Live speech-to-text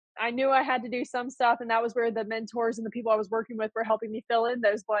I knew I had to do some stuff, and that was where the mentors and the people I was working with were helping me fill in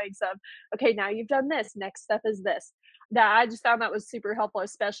those blanks of, okay, now you've done this. Next step is this. That I just found that was super helpful,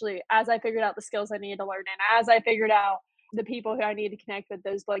 especially as I figured out the skills I needed to learn and as I figured out the people who I needed to connect with,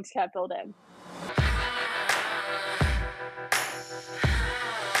 those blanks kept filled in.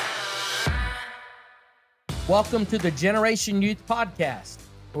 Welcome to the Generation Youth Podcast,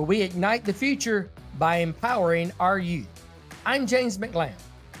 where we ignite the future by empowering our youth. I'm James McLam,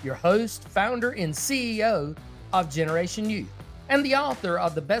 your host, founder, and CEO of Generation Youth, and the author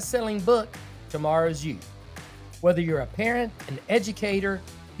of the best-selling book, Tomorrow's Youth. Whether you're a parent, an educator,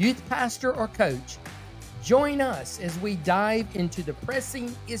 youth pastor, or coach, join us as we dive into the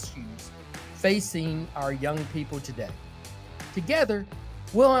pressing issues facing our young people today. Together,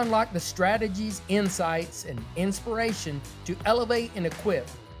 we'll unlock the strategies, insights, and inspiration to elevate and equip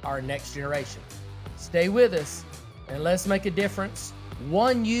our next generation. Stay with us and let's make a difference,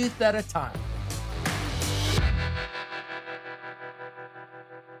 one youth at a time.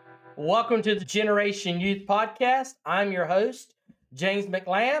 Welcome to the Generation Youth Podcast. I'm your host, James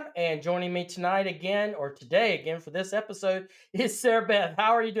McLam, and joining me tonight again, or today again for this episode, is Sarah Beth.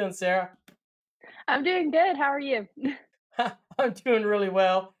 How are you doing, Sarah? I'm doing good. How are you? I'm doing really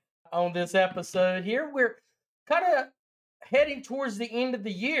well on this episode here. We're kind of heading towards the end of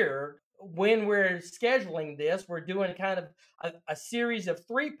the year when we're scheduling this. We're doing kind of a series of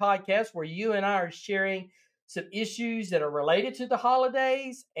 3 podcasts where you and I are sharing some issues that are related to the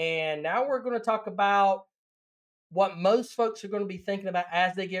holidays. And now we're going to talk about what most folks are going to be thinking about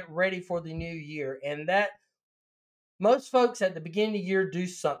as they get ready for the new year. And that most folks at the beginning of the year do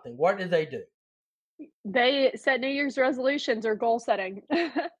something. What do they do? They set New Year's resolutions or goal setting.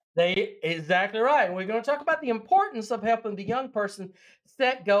 They exactly right. We're going to talk about the importance of helping the young person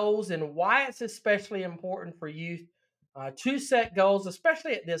set goals and why it's especially important for youth to set goals,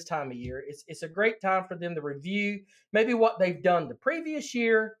 especially at this time of year. It's a great time for them to review maybe what they've done the previous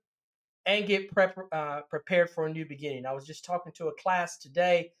year and get prepared for a new beginning. I was just talking to a class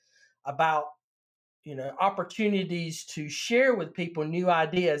today about opportunities to share with people new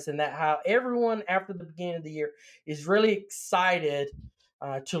ideas, and that how everyone after the beginning of the year is really excited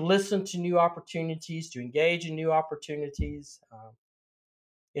to listen to new opportunities, to engage in new opportunities.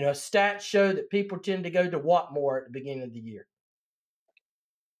 Stats show that people tend to go to what more at the beginning of the year?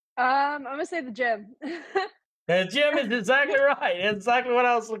 I'm gonna say the gym. The gym is exactly right. Exactly what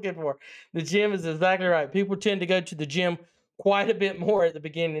I was looking for. The gym is exactly right. People tend to go to the gym quite a bit more at the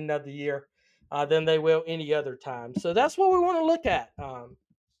beginning of the year than they will any other time. So that's what we want to look at.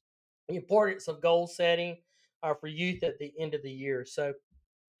 The importance of goal setting for youth at the end of the year. So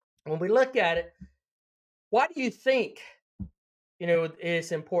when we look at it, why do you think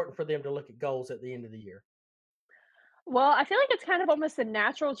it's important for them to look at goals at the end of the year? Well, I feel like it's kind of almost a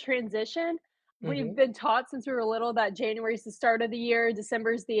natural transition. We've Hmm. been taught since we were little that January is the start of the year,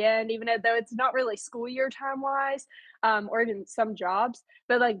 December is the end, even though it's not really school year time wise, or even some jobs.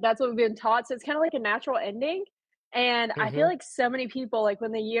 But like that's what we've been taught. So it's kind of like a natural ending. And I feel Hmm. like so many people, like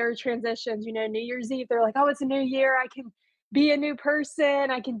when the year transitions, New Year's Eve, they're like, oh, it's a new year. I can be a new person.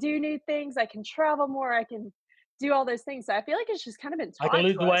 I can do new things. I can travel more. I can do all those things. So I feel like it's just kind of been I can taught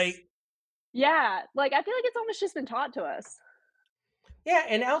lose to the us. weight. Yeah, like, I feel like it's almost just been taught to us. Yeah,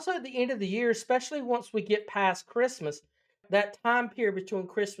 and also at the end of the year, especially once we get past Christmas, that time period between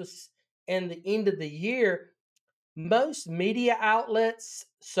Christmas and the end of the year, most media outlets,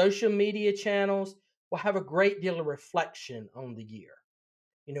 social media channels will have a great deal of reflection on the year.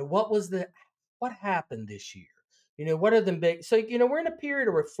 What happened this year? What are the big so we're in a period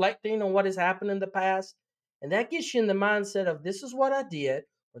of reflecting on what has happened in the past, and that gets you in the mindset of this is what I did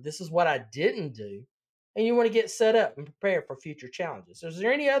or this is what I didn't do, and you want to get set up and prepare for future challenges. Is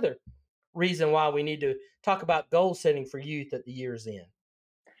there any other reason why we need to talk about goal setting for youth at the year's end?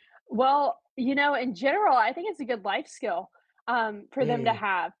 Well, in general, I think it's a good life skill, for them to Mm,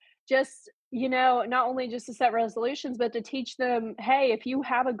 have. Just, not only just to set resolutions, but to teach them, "Hey, if you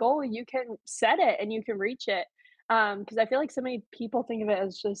have a goal, you can set it and you can reach it." Because I feel like so many people think of it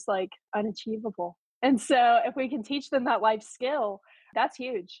as just, like, unachievable. And so if we can teach them that life skill, that's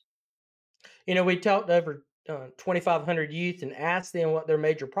huge. we talked over 2,500 youth and asked them what their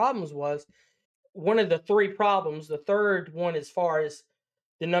major problems was. One of the 3 problems, the third one as far as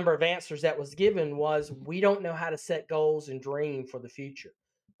the number of answers that was given was we don't know how to set goals and dream for the future.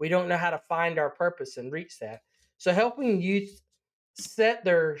 We don't know how to find our purpose and reach that. So helping youth set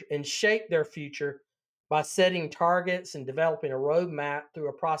their and shape their future by setting targets and developing a roadmap through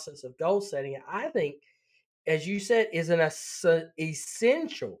a process of goal setting, I think, as you said, is an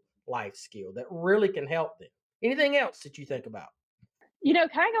essential life skill that really can help them. Anything else that you think about? Kind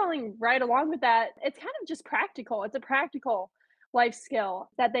of going right along with that, it's kind of just practical. It's a practical life skill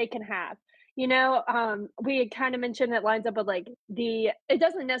that they can have. We had kind of mentioned it lines up with it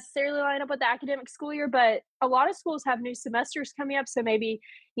doesn't necessarily line up with the academic school year, but a lot of schools have new semesters coming up. So maybe,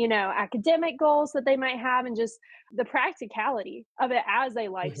 academic goals that they might have and just the practicality of it as a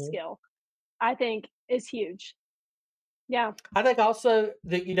life Mhm. skill, I think is huge. Yeah. I think also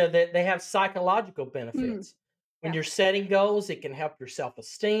that that they have psychological Mm, benefits. When yeah. you're setting goals, it can help your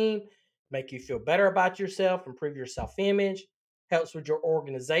self-esteem, make you feel better about yourself, improve your self-image, helps with your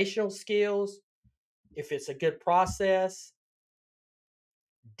organizational skills. If it's a good process,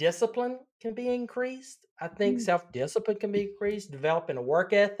 discipline can be increased. I think Mm. self-discipline can be increased, developing a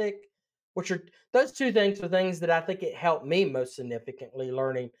work ethic, which are those two things are things that I think it helped me most significantly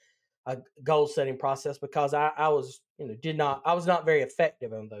learning a goal setting process because I was, did not I was not very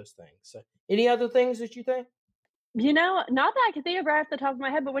effective on those things. So any other things that you think? Not that I can think of right off the top of my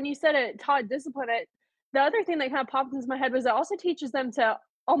head, but when you said it taught discipline, the other thing that kind of popped into my head was it also teaches them to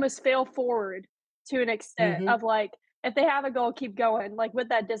almost fail forward to an extent Hmm. of if they have a goal, keep going, like with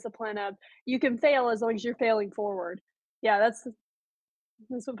that discipline of you can fail as long as you're failing forward. Yeah, that's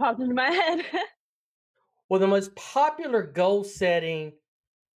what popped into my head. Well, the most popular goal setting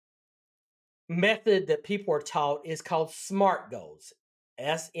method that people are taught is called SMART goals.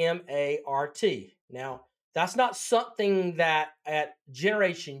 SMART. Now, that's not something that at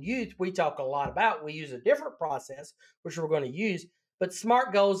Generation Youth we talk a lot about. We use a different process, which we're going to use. But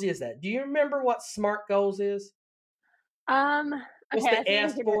SMART goals is that. Do you remember what SMART goals is? um, What's okay, I the think I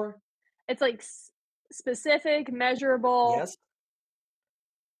S get it. for? It's specific, measurable. Yes.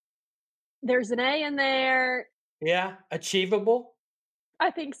 There's an A in there. Yeah. Achievable.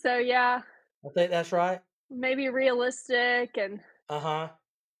 I think so, yeah. I think that's right. Maybe realistic and Uh huh.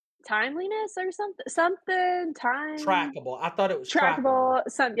 timeliness or something, time Trackable. I thought it was trackable.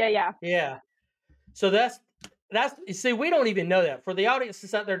 trackable, yeah. Yeah. So that's you see, we don't even know that. For the audience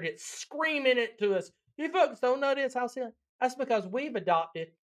that's out there that's screaming it to us, you folks don't know this. How silly. That's because we've adopted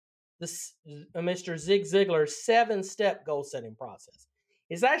this Mr. Zig Ziglar's 7-step goal setting process.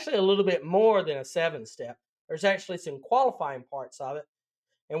 It's actually a little bit more than a 7-step. There's actually some qualifying parts of it.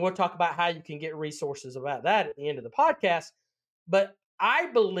 And we'll talk about how you can get resources about that at the end of the podcast. But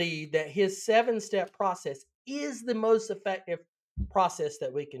I believe that his 7-step process is the most effective process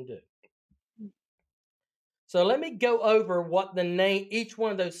that we can do. So let me go over what the name each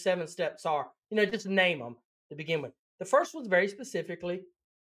one of those 7 steps are. Just name them to begin with. The first one's very specifically.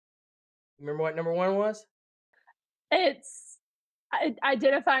 Remember what number one was? It's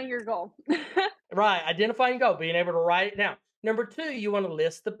identifying your goal. Right, identifying goal, being able to write it down. Number two, you want to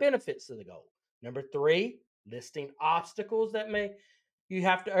list the benefits of the goal. Number three, listing obstacles that may you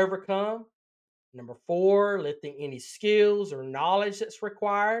have to overcome. Number four, listing any skills or knowledge that's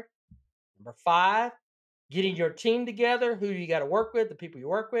required. Number five, getting your team together, who you got to work with, the people you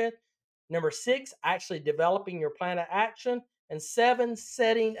work with. Number six, actually developing your plan of action. And seven,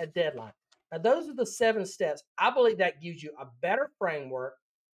 setting a deadline. Now, those are the 7 steps. I believe that gives you a better framework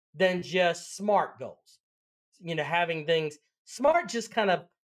than just SMART goals. Having things, SMART just kind of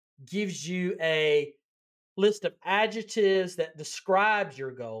gives you a list of adjectives that describes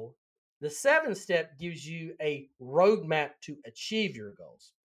your goal. The 7-step gives you a roadmap to achieve your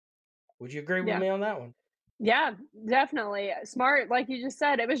goals. Would you agree with Yeah. me on that one? Yeah, definitely. Smart, like you just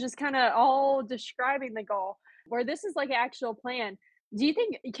said, it was just kinda all describing the goal, where this is like an actual plan. Do you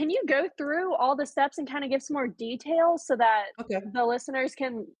think can you go through all the steps and kinda give some more details so that Okay. the listeners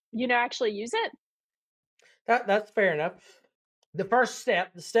can, actually use it? That's fair enough. The first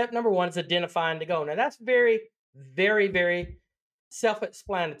step, the step number one is identifying the goal. Now that's very, very, very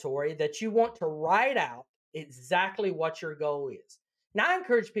self-explanatory that you want to write out exactly what your goal is. Now I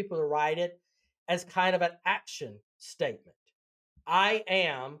encourage people to write it as kind of an action statement. I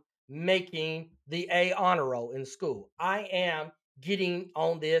am making the A honor roll in school. I am getting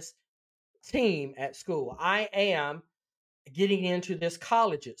on this team at school. I am getting into this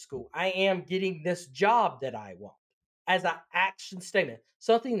college at school. I am getting this job that I want as an action statement,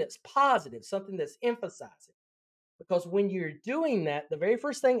 something that's positive, something that's emphasizing. Because when you're doing that, the very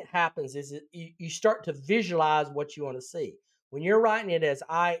first thing that happens is you start to visualize what you want to see. When you're writing it as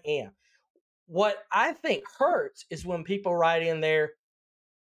I am, what I think hurts is when people write in there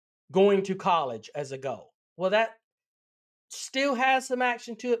going to college as a goal. Well, that still has some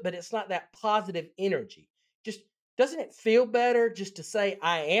action to it, but it's not that positive energy. Just doesn't it feel better just to say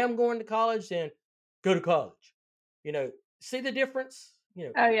I am going to college than go to college? See the difference?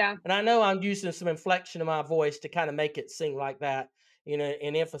 Oh, yeah. And I know I'm using some inflection of my voice to kind of make it seem like that, and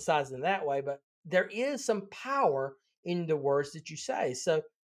emphasizing that way, but there is some power in the words that you say. So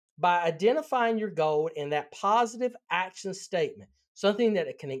by identifying your goal in that positive action statement, something that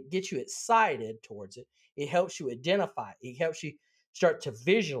it can get you excited towards it, it helps you identify it. It helps you start to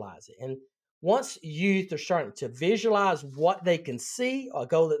visualize it. And once youth are starting to visualize what they can see, a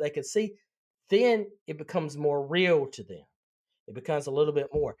goal that they can see, then it becomes more real to them. It becomes a little bit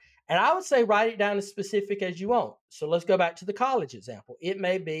more. And I would say write it down as specific as you want. So let's go back to the college example. It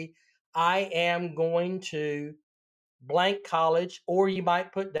may be, I am going to blank college, or you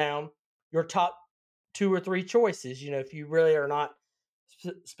might put down your top two or three choices, if you really are not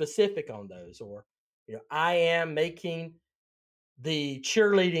specific on those. Or, I am making the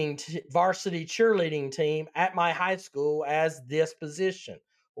varsity cheerleading team at my high school as this position.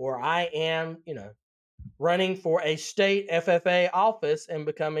 Or I am, running for a state FFA office and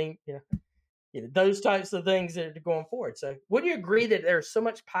becoming, those types of things that are going forward. So would you agree that there's so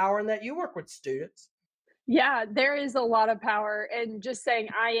much power in that? You work with students. Yeah, there is a lot of power in just saying,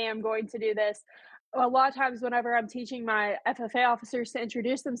 "I am going to do this." A lot of times whenever I'm teaching my FFA officers to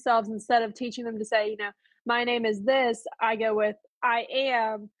introduce themselves, instead of teaching them to say, "My name is this," I go with, "I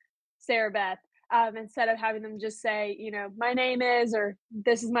am Sarah Beth," instead of having them just say, "My name is," or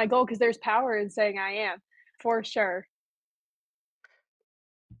 "This is my goal," because there's power in saying, "I am," for sure.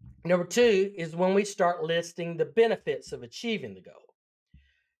 Number two is when we start listing the benefits of achieving the goal.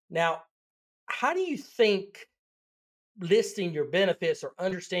 Now, how do you think listing your benefits or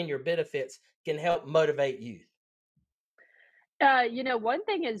understanding your benefits can help motivate youth? One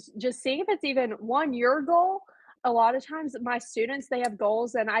thing is just seeing if it's even one your goal. A lot of times, my students they have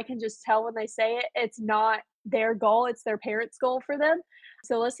goals, and I can just tell when they say it, it's not their goal; it's their parents' goal for them.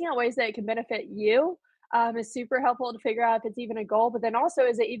 So, listing out ways that it can benefit you is super helpful to figure out if it's even a goal. But then also,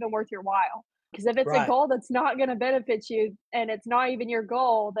 is it even worth your while? Because if it's a Right. goal that's not going to benefit you and it's not even your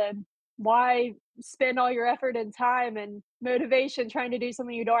goal, then why spend all your effort and time and motivation trying to do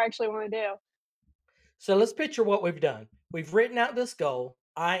something you don't actually want to do? So let's picture what we've done. We've written out this goal.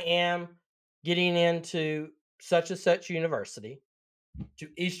 I am getting into such and such university, to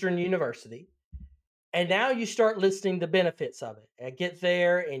Eastern University. And now you start listing the benefits of it. And get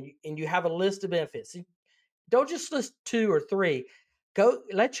there and you have a list of benefits. Don't just list two or three. Go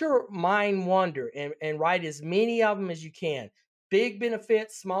let your mind wander and write as many of them as you can. Big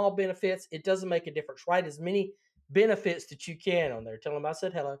benefits, small benefits, it doesn't make a difference. Write as many benefits that you can on there. Tell them I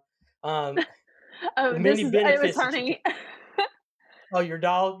said hello. Um, Oh, as many it was benefits that you can. Honey. Oh, your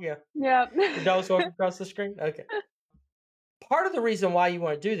dog? Yeah. Yep. Your dog's walking across the screen? Okay. Part of the reason why you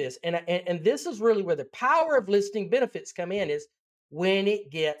want to do this, and this is really where the power of listing benefits come in, is when it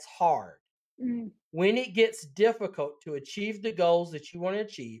gets hard. Mm, When it gets difficult to achieve the goals that you want to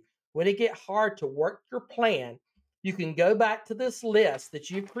achieve, when it get hard to work your plan, you can go back to this list that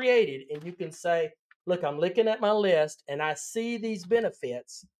you created and you can say, look, I'm looking at my list and I see these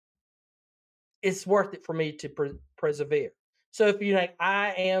benefits. It's worth it for me to persevere. So if you think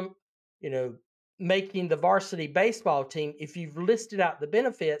I am, you know, making the varsity baseball team, if you've listed out the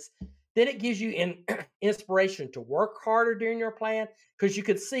benefits, then it gives you inspiration to work harder during your plan because you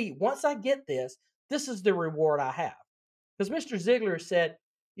could see once I get this, this is the reward I have. Because Mr. Ziegler said,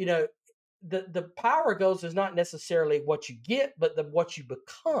 you know, the power goals is not necessarily what you get, but what you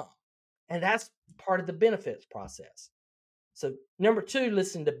become, and that's part of the benefits process. So number two,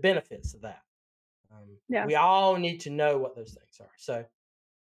 listen to benefits of that. yeah. We all need to know what those things are. So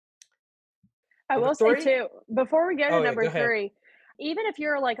I number will say three. too, before we go to Oh yeah, number go ahead. 3, even if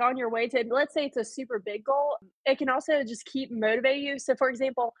you're, like, on your way to let's say it's a super big goal, it can also just keep motivating you. So, for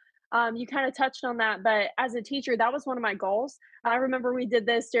example, you kinda touched on that, but as a teacher, that was one of my goals. I remember we did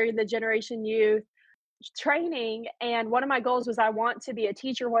this during the Generation Youth training, and one of my goals was I want to be a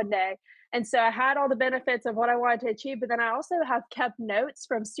teacher one day. And so I had all the benefits of what I wanted to achieve, but then I also have kept notes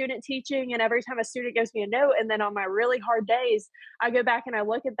from student teaching, and every time a student gives me a note, and then on my really hard days, I go back and I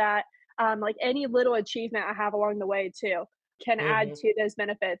look at that. Like any little achievement I have along the way too can add Hmm. to those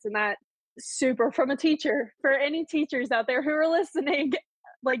benefits, and that super from a teacher for any teachers out there who are listening.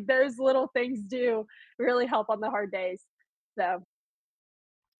 Like those little things do really help on the hard days. So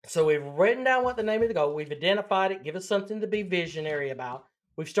So we've written down what the name of the goal. We've identified it. Give us something to be visionary about.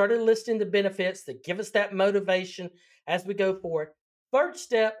 We've started listing the benefits that give us that motivation as we go forward. Third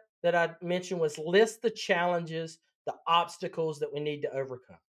step that I mentioned was list the challenges, the obstacles that we need to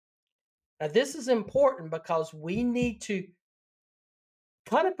overcome. Now, this is important because we need to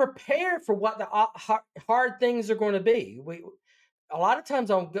kind of prepare for what the hard things are going to be. We a lot of times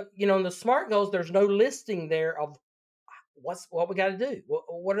on the SMART goals, there's no listing there of what we got to do.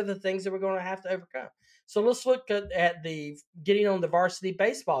 What are the things that we're going to have to overcome? So let's look at the getting on the varsity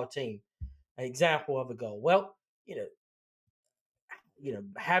baseball team example of a goal. Well, you know,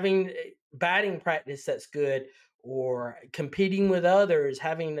 having batting practice that's good, or competing with others,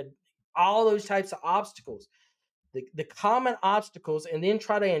 having all those types of obstacles, the common obstacles, and then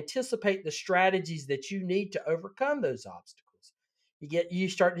try to anticipate the strategies that you need to overcome those obstacles. You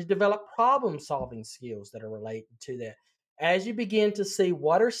start to develop problem solving skills that are related to that. As you begin to see,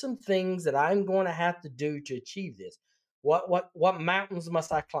 what are some things that I'm going to have to do to achieve this? What mountains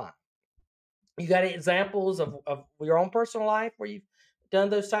must I climb? You got examples of your own personal life where you've done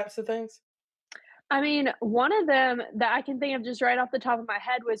those types of things? I mean, one of them that I can think of just right off the top of my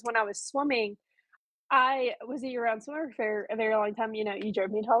head was when I was swimming. I was a year-round swimmer for a very long time. You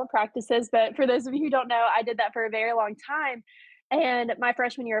drove me to all the practices, but for those of you who don't know, I did that for a very long time. And my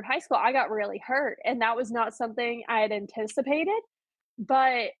freshman year of high school, I got really hurt, and that was not something I had anticipated,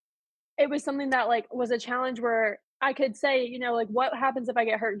 but it was something that, like, was a challenge where I could say, like, "What happens if I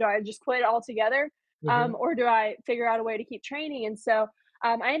get hurt? Do I just quit altogether, Hmm. or do I figure out a way to keep training?" And so,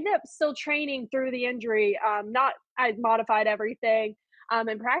 I ended up still training through the injury. Not I modified everything,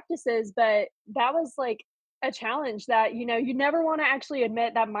 in practices, but that was, like, a challenge that, you never wanna actually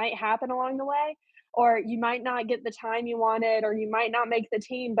admit that might happen along the way, or you might not get the time you wanted, or you might not make the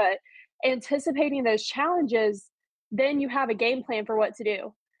team, but anticipating those challenges, then you have a game plan for what to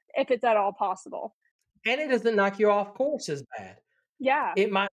do if it's at all possible. And it doesn't knock you off course as bad. Yeah.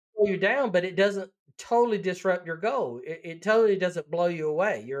 It might slow you down, but it doesn't totally disrupt your goal. It totally doesn't blow you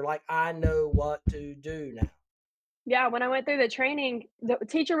away. You're like, I know what to do now. Yeah, when I went through the training, the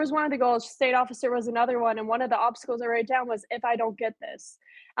teacher was one of the goals, state officer was another one, and one of the obstacles I wrote down was, "If I don't get this."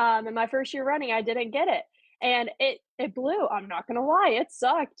 In my first year running, I didn't get it, and it blew, I'm not gonna lie, it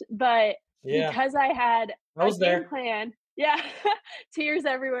sucked, but Yeah, because I had I a was game there. plan. Yeah, tears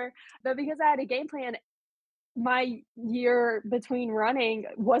everywhere, but because I had a game plan, my year between running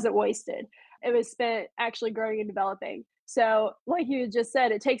wasn't wasted. It was spent actually growing and developing. So, like you just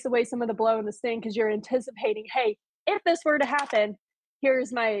said, it takes away some of the blow and the sting because you're anticipating, hey, if this were to happen,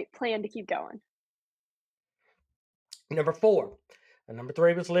 here's my plan to keep going. Number four. And number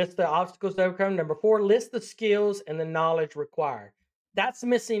three was list the obstacles to overcome. Number four, list the skills and the knowledge required. That's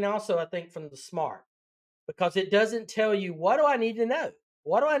missing also, I think, from the SMART, because it doesn't tell you, what do I need to know?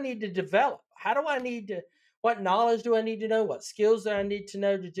 What do I need to develop? How do I need to, what knowledge do I need to know? What skills do I need to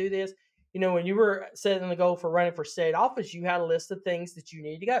know to do this? When you were setting the goal for running for state office, you had a list of things that you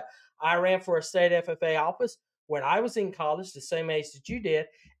need to go. I ran for a state FFA office when I was in college, the same age that you did,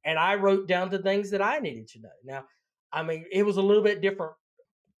 and I wrote down the things that I needed to know. Now, I mean, it was a little bit different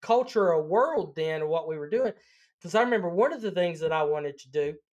culture or world then of what we were doing. Because I remember one of the things that I wanted to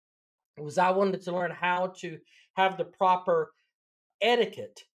do was I wanted to learn how to have the proper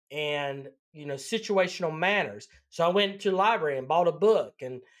etiquette and situational manners. So I went to the library and bought a book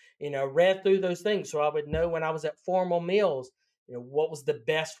and read through those things so I would know when I was at formal meals, what was the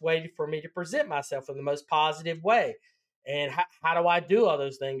best way for me to present myself in the most positive way, and how do I do all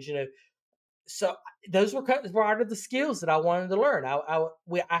those things. So those were part of the skills that I wanted to learn.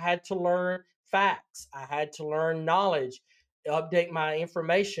 I had to learn facts. I had to learn knowledge, update my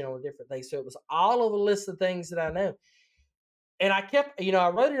information on different things. So it was all of a list of things that I know. And I kept,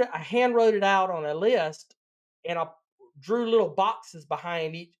 I hand wrote it out on a list, and I drew little boxes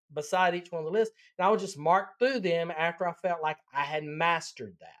beside each one of the lists, and I would just mark through them after I felt like I had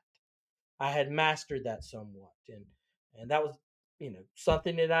mastered that. I had mastered that somewhat, and that was,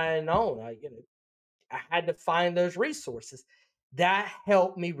 something that I had known. I had to find those resources. That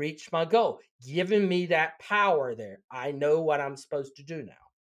helped me reach my goal, giving me that power there. I know what I'm supposed to do now.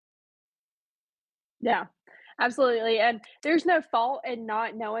 Yeah, absolutely. And there's no fault in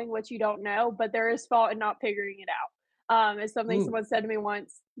not knowing what you don't know, but there is fault in not figuring it out. It's something Mm, someone said to me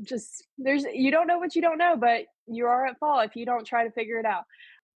once. Just there's you don't know what you don't know, but you are at fault if you don't try to figure it out.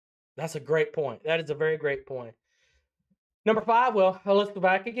 that's a great point. That is a very great point. Number five, well, let's go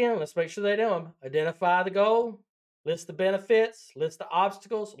back again. Let's make sure they do them. Identify the goal, list the benefits, list the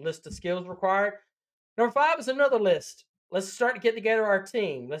obstacles, list the skills required. Number five is another list. Let's start to get together our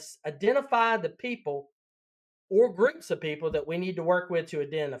team. Let's identify the people or groups of people that we need to work with to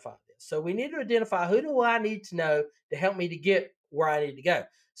identify this. So we need to identify, who do I need to know to help me to get where I need to go.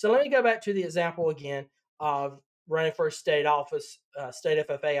 So let me go back to the example again of running for a state office, state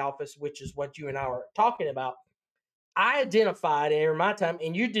FFA office, which is what you and I are talking about. I identified in my time,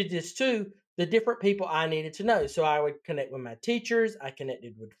 and you did this too, the different people I needed to know. So I would connect with my teachers. I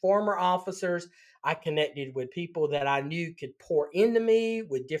connected with former officers. I connected with people that I knew could pour into me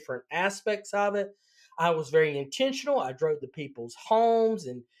with different aspects of it. I was very intentional. I drove to people's homes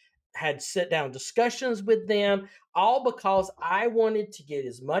and had sit down discussions with them, all because I wanted to get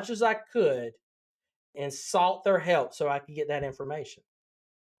as much as I could and sought their help so I could get that information.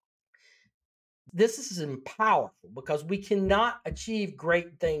 This is powerful because we cannot achieve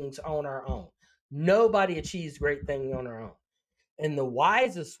great things on our own. Nobody achieves great things on our own. And the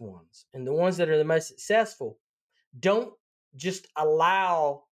wisest ones and the ones that are the most successful don't just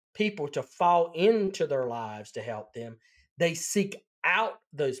allow people to fall into their lives to help them. They seek out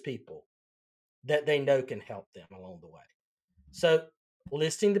those people that they know can help them along the way. So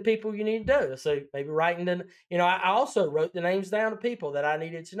listing the people you need to do. So maybe writing them, I also wrote the names down of people that I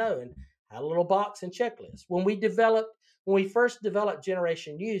needed to know and had a little box and checklist. When we first developed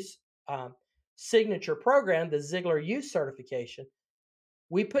Generation Youth signature program, the Ziegler Youth Certification,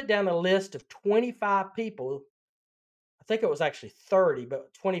 we put down a list of 25 people. I think it was actually 30,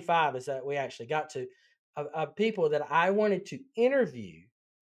 but 25 is that we actually got to, of people that I wanted to interview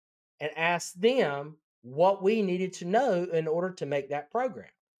and ask them what we needed to know in order to make that program.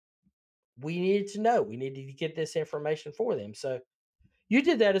 We needed to know. We needed to get this information for them. So you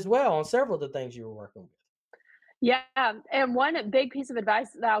did that as well on several of the things you were working with. Yeah, and one big piece of advice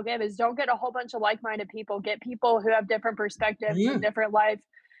that I'll give is don't get a whole bunch of like-minded people. Get people who have different perspectives and Mm, different life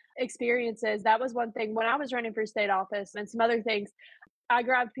experiences. That was one thing when I was running for state office and some other things. I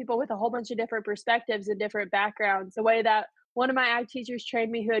grabbed people with a whole bunch of different perspectives and different backgrounds. The way that one of my ag teachers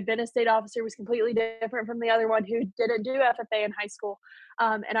trained me who had been a state officer was completely different from the other one who didn't do FFA in high school.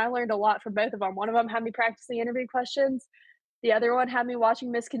 And I learned a lot from both of them. One of them had me practice the interview questions. The other one had me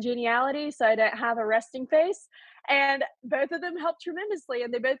watching Miss Congeniality so I didn't have a resting face. And both of them helped tremendously.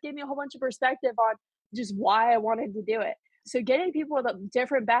 And they both gave me a whole bunch of perspective on just why I wanted to do it. So getting people with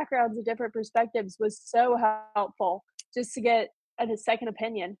different backgrounds and different perspectives was so helpful just to get a second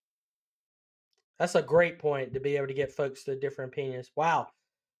opinion. that's a great point to be able to get folks to different opinions. Wow,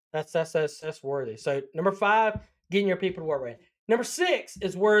 that's worthy. So number 5, getting your people to work with. Number 6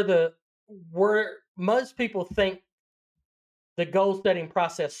 is where most people think the goal setting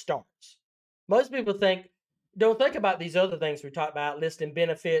process starts. Most people don't think about these other things we talked about, listing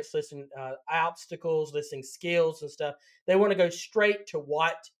benefits, listing obstacles, listing skills and stuff. They want to go straight to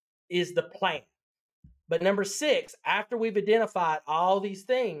what is the plan. But number 6, after we've identified all these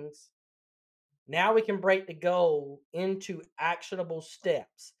things, now we can break the goal into actionable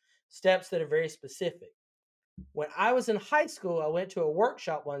steps, steps that are very specific. When I was in high school, I went to a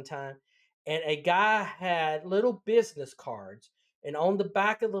workshop one time and a guy had little business cards, and on the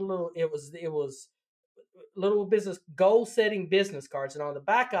back of the little it was little business goal setting business cards, and on the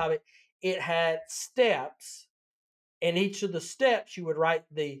back of it it had steps, and each of the steps you would write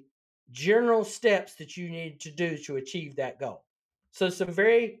the general steps that you need to do to achieve that goal. So some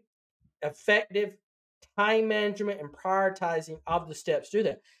very effective time management and prioritizing of the steps to do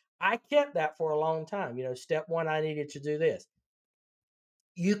that. I kept that for a long time. Step 1, I needed to do this.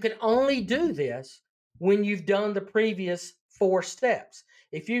 You can only do this when you've done the previous 4 steps.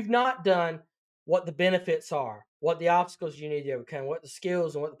 If you've not done what the benefits are, what the obstacles you need to overcome, what the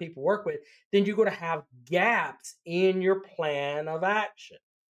skills and what the people work with, then you're going to have gaps in your plan of action.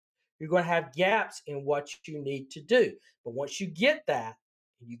 You're going to have gaps in what you need to do. But once you get that,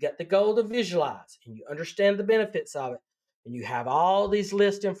 and you get the goal to visualize, and you understand the benefits of it, and you have all these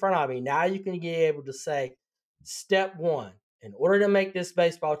lists in front of you, now you can be able to say, step 1, in order to make this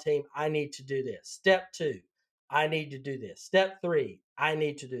baseball team, I need to do this. Step 2, I need to do this. Step 3, I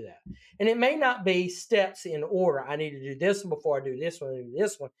need to do that. And it may not be steps in order. I need to do this one before I do this one, I do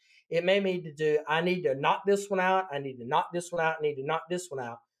this one. It may need to do, I need to knock this one out. I need to knock this one out. I need to knock this one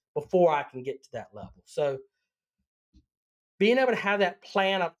out before I can get to that level. So being able to have that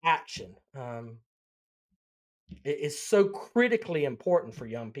plan of action is so critically important for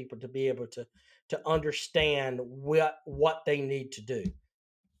young people to be able to understand what they need to do.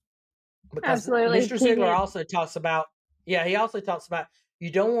 Because Absolutely. Mr. Ziegler Keeping also talks about, yeah, he also talks about you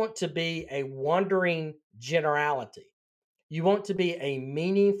don't want to be a wandering generality. You want to be a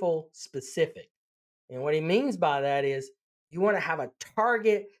meaningful specific. And what he means by that is you want to have a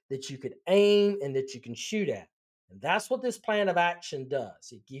target that you could aim and that you can shoot at. And that's what this plan of action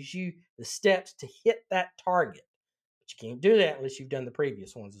does. It gives you the steps to hit that target. But you can't do that unless you've done the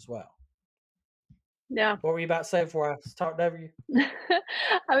previous ones as well. yeah. What were you about to say before I talked over you?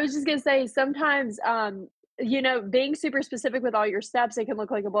 I was just gonna say sometimes, being super specific with all your steps, it can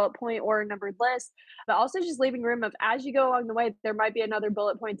look like a bullet point or a numbered list, but also just leaving room of as you go along the way, there might be another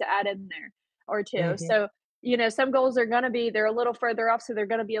bullet point to add in there or two. Hmm. So, some goals are gonna be they're a little further off, so they're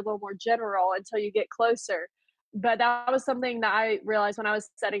gonna be a little more general until you get closer. But that was something that I realized when I was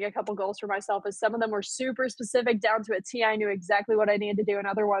setting a couple goals for myself is some of them were super specific down to a T. I knew exactly what I needed to do, and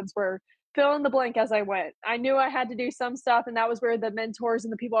other ones were fill in the blank as I went. I knew I had to do some stuff, and that was where the mentors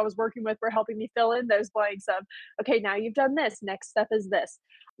and the people I was working with were helping me fill in those blanks of, okay, now you've done this. Next step is this.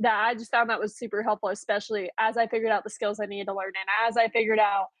 That I just found that was super helpful, especially as I figured out the skills I needed to learn and as I figured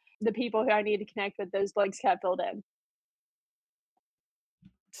out the people who I need to connect with, those blanks kept filled in.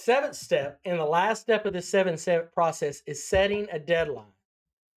 Seventh step, and the last step of the 7 step process, is setting a deadline.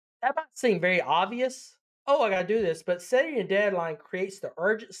 That might seem very obvious. Oh, I got to do this. But setting a deadline creates the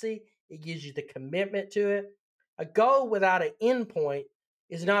urgency, it gives you the commitment to it. A goal without an endpoint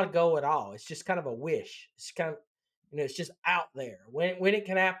is not a goal at all. It's just kind of a wish. It's kind of, it's just out there. When it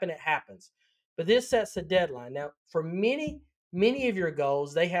can happen, it happens. But this sets a deadline. Now, for many of your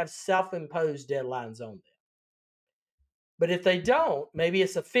goals, they have self imposed deadlines on them. But if they don't, maybe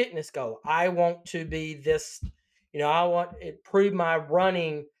it's a fitness goal. I want to be this, I want to improve my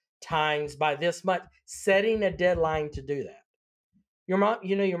running times by this much, setting a deadline to do that. Your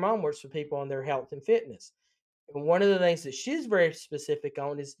mom works with people on their health and fitness. And one of the things that she's very specific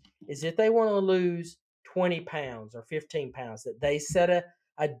on is if they want to lose 20 pounds or 15 pounds, that they set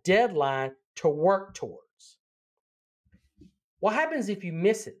a deadline to work towards. What happens if you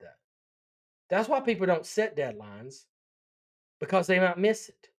miss it, though? That's why people don't set deadlines, because they might miss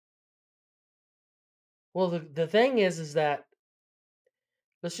it. Well, the thing is that,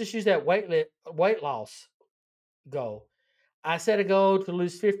 let's just use that weight loss goal. I set a goal to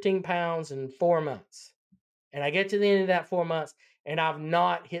lose 15 pounds in 4 months. And I get to the end of that 4 months and I've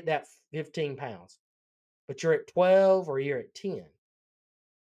not hit that 15 pounds. But you're at 12 or you're at 10.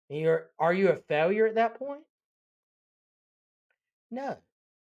 And are you a failure at that point? No,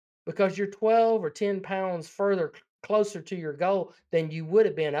 because you're 12 or 10 pounds further closer to your goal than you would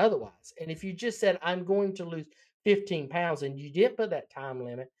have been otherwise. And if you just said, I'm going to lose 15 pounds, and you didn't put that time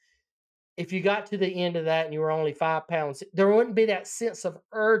limit, if you got to the end of that and you were only 5 pounds, there wouldn't be that sense of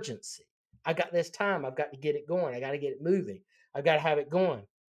urgency. I got this time. I've got to get it going. I got to get it moving. I've got to have it going.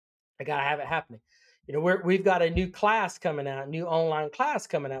 I got to have it happening. We've got a new class coming out, new online class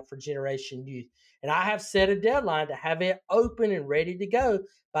coming out for Generation Youth. And I have set a deadline to have it open and ready to go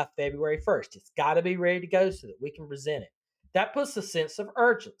by February 1st. It's got to be ready to go so that we can present it. That puts a sense of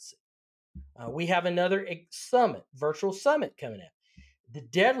urgency. We have another virtual summit coming out. The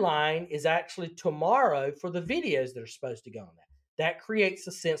deadline is actually tomorrow for the videos that are supposed to go on that. That creates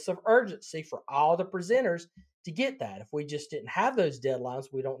a sense of urgency for all the presenters to get that. If we just didn't have those deadlines,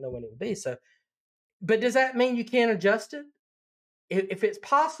 we don't know when it would be. So, but does that mean you can't adjust it? If it's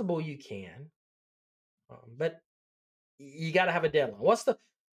possible, you can, but you got to have a deadline. What's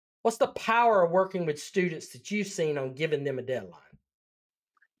the power of working with students that you've seen on giving them a deadline?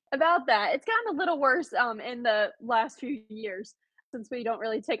 About that, it's gotten a little worse in the last few years since we don't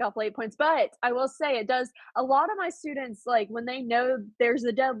really take off late points. But I will say it does. A lot of my students, like when they know there's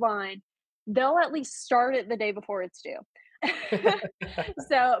a deadline, they'll at least start it the day before it's due.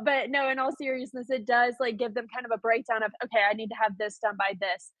 So, but no, in all seriousness, it does like give them kind of a breakdown of, okay, I need to have this done by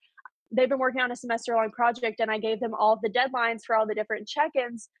this. They've been working on a semester long project, and I gave them all the deadlines for all the different check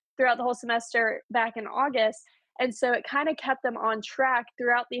ins throughout the whole semester back in August. And so it kind of kept them on track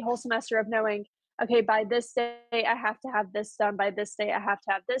throughout the whole semester of knowing, okay, by this day, I have to have this done. By this day, I have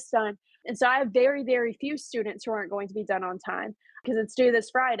to have this done. And so I have very, very few students who aren't going to be done on time because it's due this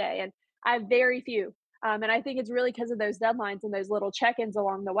Friday. And I have very few. And I think it's really because of those deadlines and those little check ins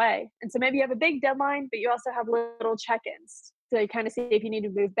along the way. And so maybe you have a big deadline, but you also have little check ins to kind of see if you need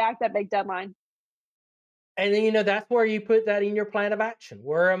to move back that big deadline. And then, that's where you put that in your plan of action.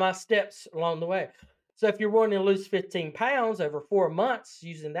 Where are my steps along the way? So if you're wanting to lose 15 pounds over 4 months,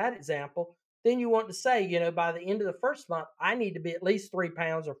 using that example, then you want to say, by the end of the first month, I need to be at least 3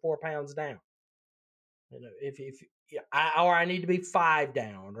 pounds or 4 pounds down. If or I need to be 5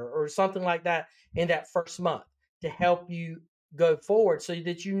 down or something like that in that first month to help you go forward so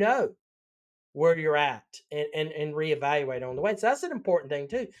that you know where you're at and reevaluate on the way. So that's an important thing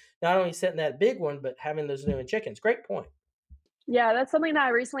too. Not only setting that big one, but having those new chickens. Great point. Yeah, that's something that I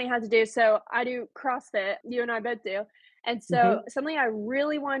recently had to do. So I do CrossFit, you and I both do. And so Mm-hmm. something I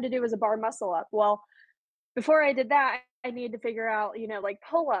really wanted to do was a bar muscle up. Well, before I did that, I needed to figure out, like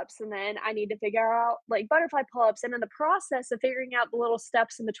pull ups, and then I need to figure out like butterfly pull ups. And in the process of figuring out the little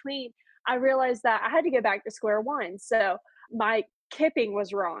steps in between, I realized that I had to go back to square one. So my kipping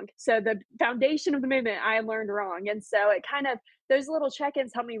was wrong. So the foundation of the movement I learned wrong. And so it kind of, those little check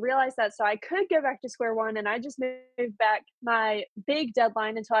ins helped me realize that. So I could go back to square one, and I just moved back my big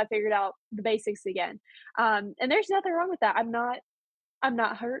deadline until I figured out the basics again. And there's nothing wrong with that. I'm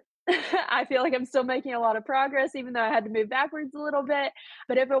not hurt. I feel like I'm still making a lot of progress, even though I had to move backwards a little bit.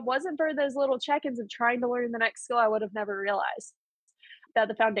 But if it wasn't for those little check ins of trying to learn the next skill, I would have never realized. that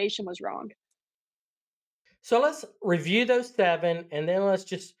the foundation was wrong. So let's review those seven, and then let's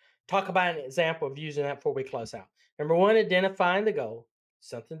just talk about an example of using that before we close out. Number one, identifying the goal,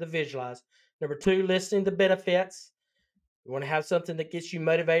 something to visualize. Number two, listing the benefits. You want to have something that gets you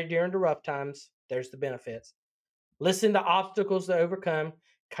motivated during the rough times. There's the benefits. Listen to obstacles to overcome,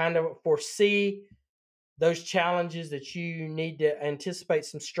 kind of foresee those challenges that you need to anticipate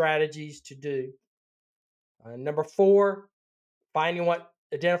some strategies to do. Number four,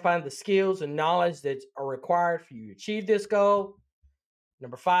 identifying the skills and knowledge that are required for you to achieve this goal.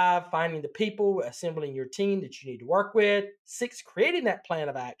 Number five, finding the people, assembling your team that you need to work with. Six, creating that plan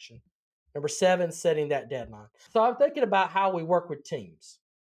of action. Number seven, setting that deadline. So I'm thinking about how we work with teams,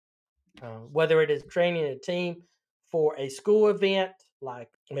 whether it is training a team for a school event, like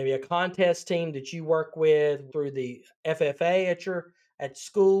maybe a contest team that you work with through the FFA at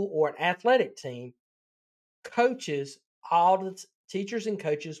school, or an athletic team. Coaches, all the teachers and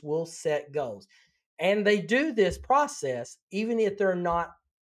coaches will set goals. And they do this process even if they're not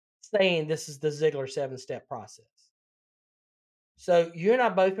saying this is the Ziglar 7-step process. So you and I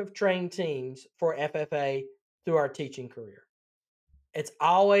both have trained teams for FFA through our teaching career. It's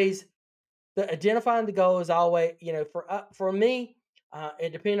always identifying the goal is always, for me,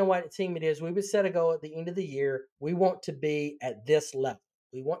 it depending on what team it is, we would set a goal at the end of the year. We want to be at this level.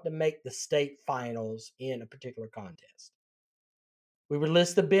 We want to make the state finals in a particular contest. We would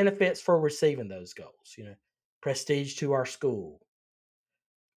list the benefits for receiving those goals, prestige to our school,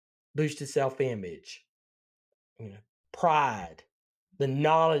 boosted self-image, pride, the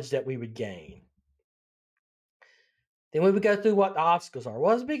knowledge that we would gain. Then we would go through what the obstacles are.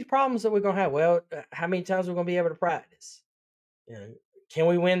 What's the biggest problems that we're going to have? Well, how many times we're going to be able to practice? Can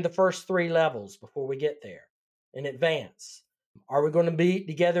we win the first 3 levels before we get there in advance? Are we going to be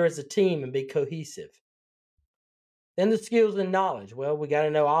together as a team and be cohesive? Then the skills and knowledge. Well, we got to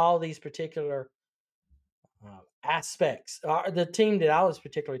know all these particular aspects. The team that I was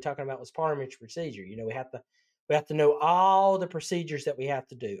particularly talking about was parliamentary procedure. We have to know all the procedures that we have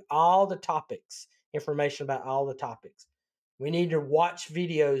to do, all the topics, information about all the topics. We need to watch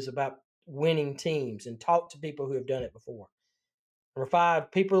videos about winning teams and talk to people who have done it before. Number 5,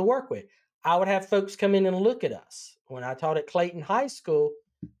 people to work with. I would have folks come in and look at us. When I taught at Clayton High School,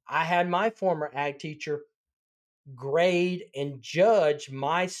 I had my former ag teacher grade and judge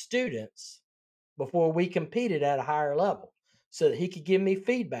my students before we competed at a higher level so that he could give me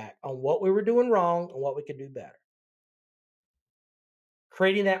feedback on what we were doing wrong and what we could do better.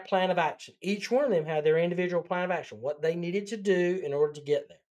 Creating that plan of action. Each one of them had their individual plan of action, what they needed to do in order to get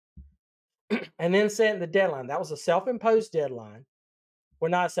there. And then setting the deadline. That was a self-imposed deadline. Well,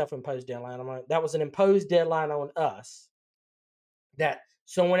 not a self-imposed deadline. That was an imposed deadline on us that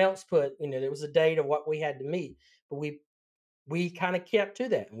someone else put, there was a date of what we had to meet, but we kind of kept to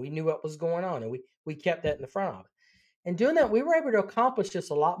that, and we knew what was going on, and we kept that in the front of it. And doing that, we were able to accomplish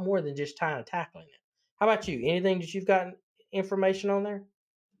just a lot more than just kind of tackling it. How about you? Anything that you've gotten information on there?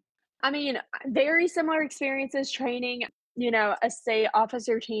 I mean, very similar experiences training, a state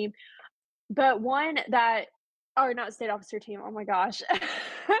officer team, but one that or not state officer team, oh my gosh.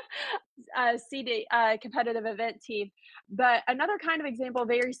 CD, competitive event team. But another kind of example,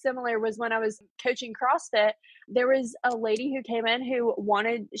 very similar, was when I was coaching CrossFit. There was a lady who came in who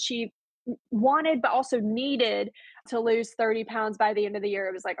she wanted, but also needed to lose 30 pounds by the end of the year.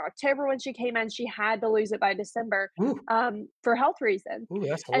 It was like October when she came in. She had to lose it by December Ooh, for health reasons.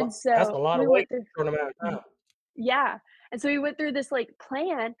 that's a lot. And That's a so lot we of weight went through, for a short amount of time. yeah. And so we went through this like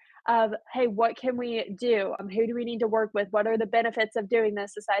plan of, hey, what can we do? Who do we need to work with? What are the benefits of doing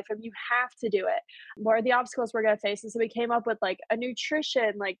this aside from you have to do it? What are the obstacles we're going to face? And so we came up with like a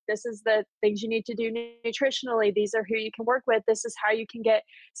nutrition, like this is the things you need to do nutritionally. These are who you can work with. This is how you can get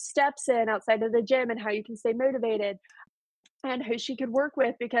steps in outside of the gym and how you can stay motivated, and who she could work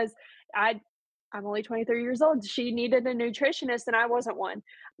with because I I'm only 23 years old. She needed a nutritionist and I wasn't one.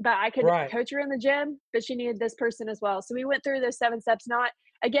 But I could Right. coach her in the gym, but she needed this person as well. So we went through those 7 steps. Not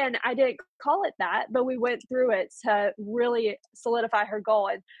again, I didn't call it that, but we went through it to really solidify her goal.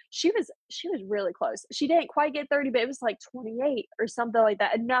 And she was really close. She didn't quite get 30, but it was like 28 or something like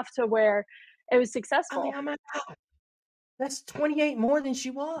that, enough to where it was I mean, successful. oh my God, that's 28 more than she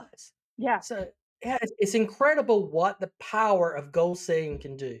was. Yeah. So, yeah, it's incredible what the power of goal setting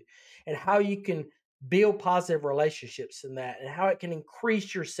can do and how you can build positive relationships in that and how it can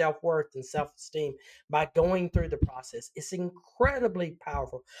increase your self-worth and self-esteem by going through the process. It's incredibly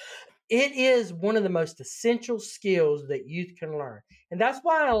powerful. It is one of the most essential skills that youth can learn. And that's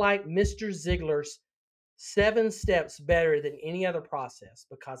why I like Mr. Ziegler's 7 steps better than any other process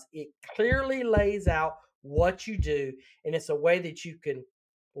because it clearly lays out what you do, and it's a way that you can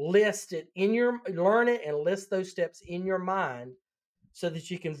learn it and list those steps in your mind so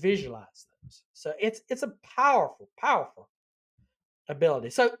that you can visualize those. So it's a powerful ability.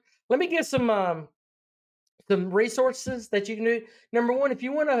 So let me give some resources that you can do. Number one, if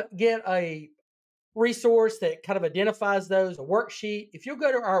you want to get a resource that kind of identifies those, a worksheet, if you'll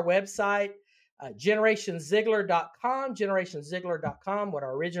go to our website, generationziegler.com, what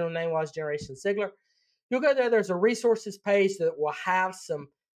our original name was, Generation Ziegler. You'll go there. There's a resources page that will have some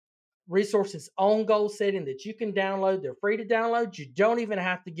resources on goal setting that you can download. They're free to download. You don't even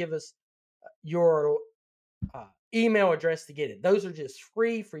have to give us your email address to get it. Those are just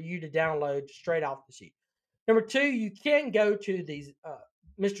free for you to download straight off the sheet. Number two, you can go to the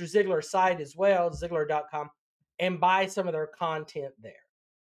Mr. Ziegler site as well, Ziegler.com, and buy some of their content there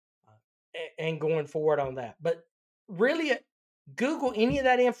and going forward on that. But really, Google any of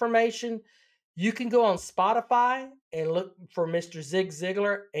that information. You can go on Spotify and look for Mr. Zig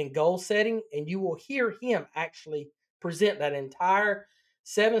Ziglar and goal setting, and you will hear him actually present that entire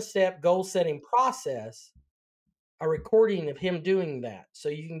 7-step goal setting process, a recording of him doing that. So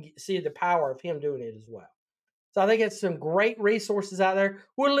you can see the power of him doing it as well. So I think it's some great resources out there.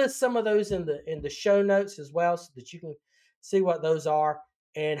 We'll list some of those in the show notes as well so that you can see what those are.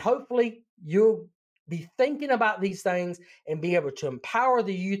 And hopefully you'll be thinking about these things and be able to empower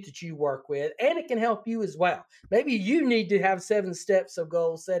the youth that you work with. And it can help you as well. Maybe you need to have 7 steps of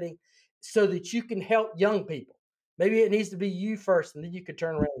goal setting so that you can help young people. Maybe it needs to be you first, and then you can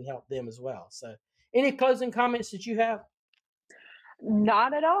turn around and help them as well. So any closing comments that you have?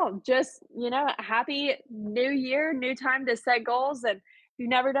 Not at all. Just, happy new year, new time to set goals. And if you've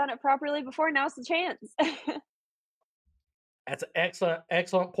never done it properly before, now's the chance. That's an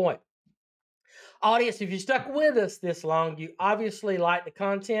excellent point. Audience, if you stuck with us this long, you obviously like the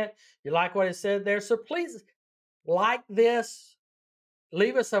content. You like what it said there. So please like this.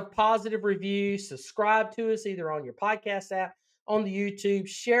 Leave us a positive review. Subscribe to us either on your podcast app, on the YouTube.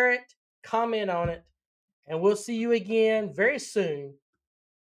 Share it. Comment on it. And we'll see you again very soon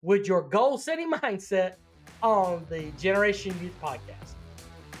with your goal-setting mindset on the Generation Youth Podcast.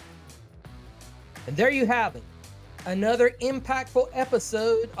 And there you have it. Another impactful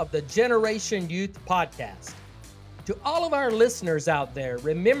episode of the Generation Youth Podcast. To all of our listeners out there,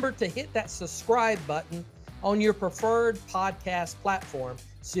 remember to hit that subscribe button on your preferred podcast platform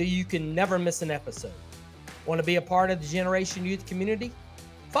so you can never miss an episode. Want to be a part of the Generation Youth community?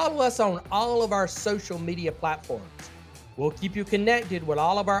 Follow us on all of our social media platforms. We'll keep you connected with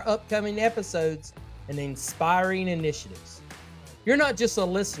all of our upcoming episodes and inspiring initiatives. You're not just a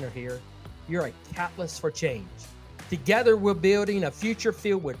listener here, you're a catalyst for change. Together, we're building a future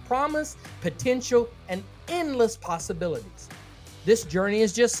filled with promise, potential, and endless possibilities. This journey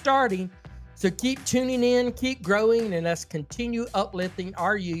is just starting, so keep tuning in, keep growing, and let's continue uplifting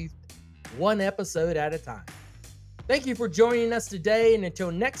our youth one episode at a time. Thank you for joining us today, and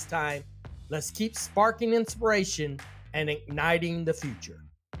until next time, let's keep sparking inspiration and igniting the future.